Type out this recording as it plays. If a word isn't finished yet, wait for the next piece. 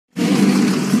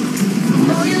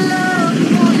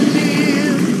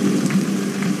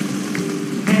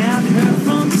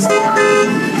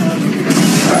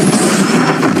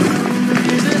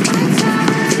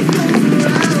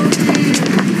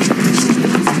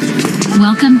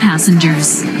Welcome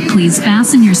passengers. Please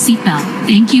fasten your seatbelt.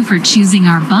 Thank you for choosing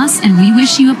our bus and we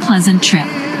wish you a pleasant trip.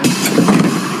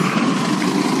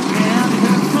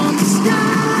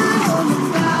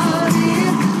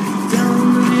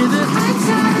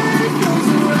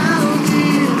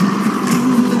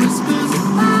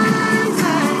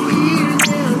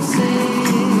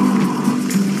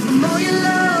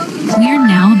 We are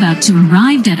now about to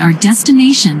arrive at our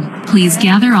destination. Please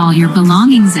gather all your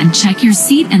belongings and check your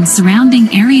seat and surrounding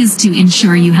areas to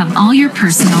ensure you have all your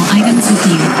personal items with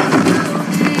you.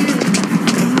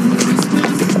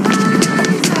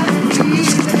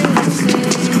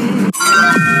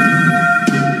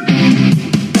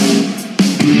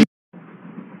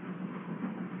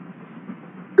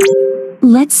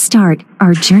 Let's start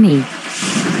our journey.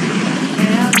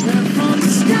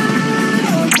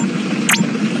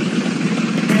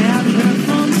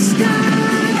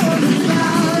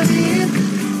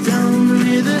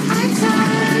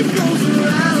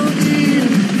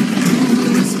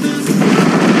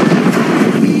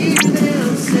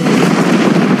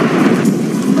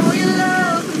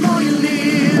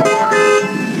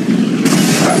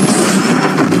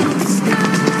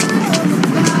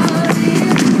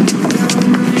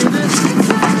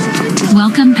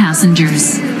 Welcome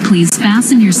passengers. Please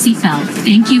fasten your seatbelt.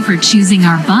 Thank you for choosing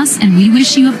our bus and we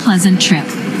wish you a pleasant trip.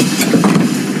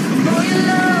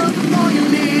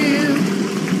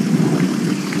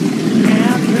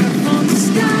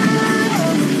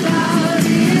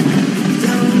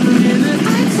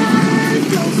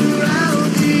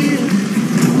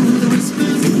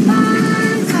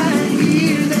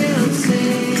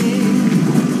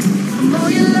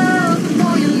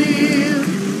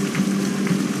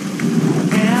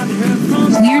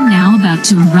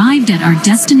 To arrive at our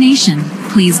destination,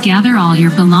 please gather all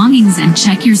your belongings and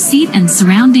check your seat and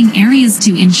surrounding areas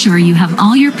to ensure you have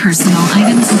all your personal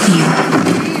items with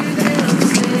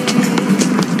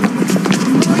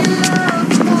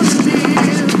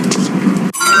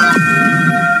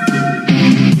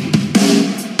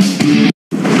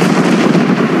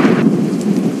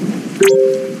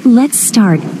you. Let's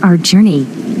start our journey.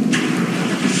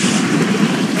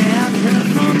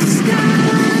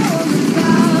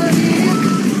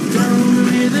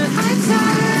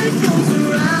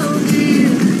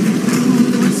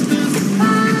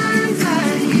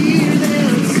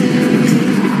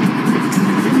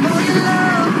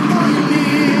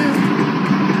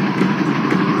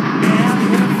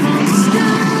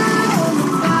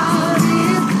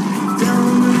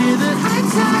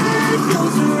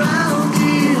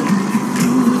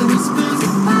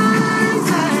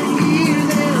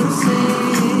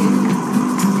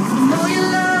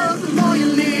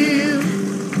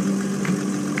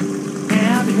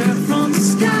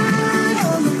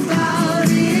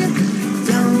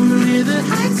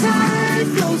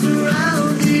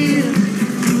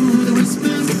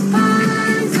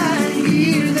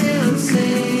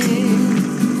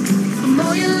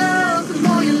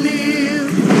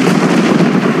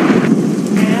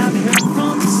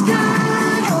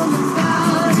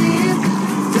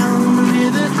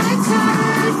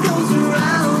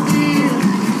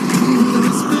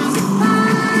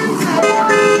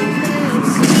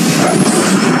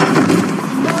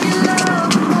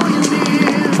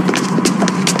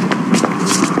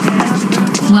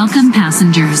 Welcome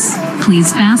passengers.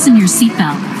 Please fasten your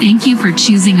seatbelt. Thank you for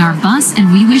choosing our bus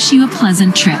and we wish you a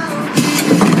pleasant trip.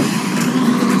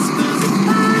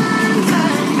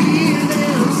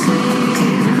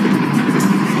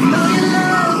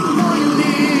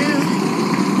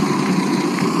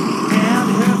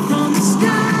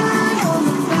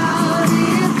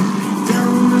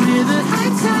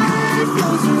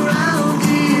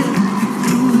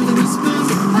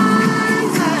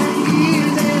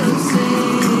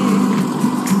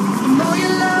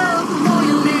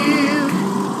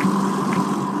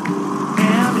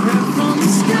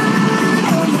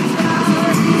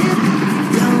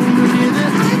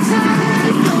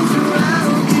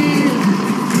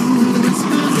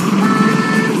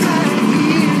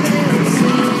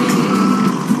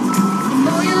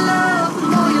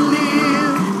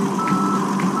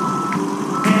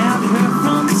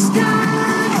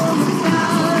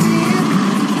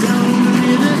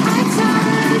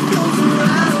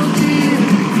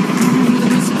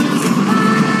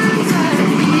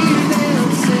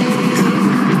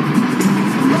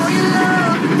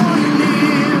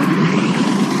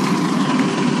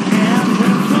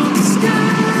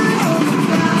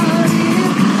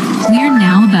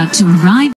 To arrive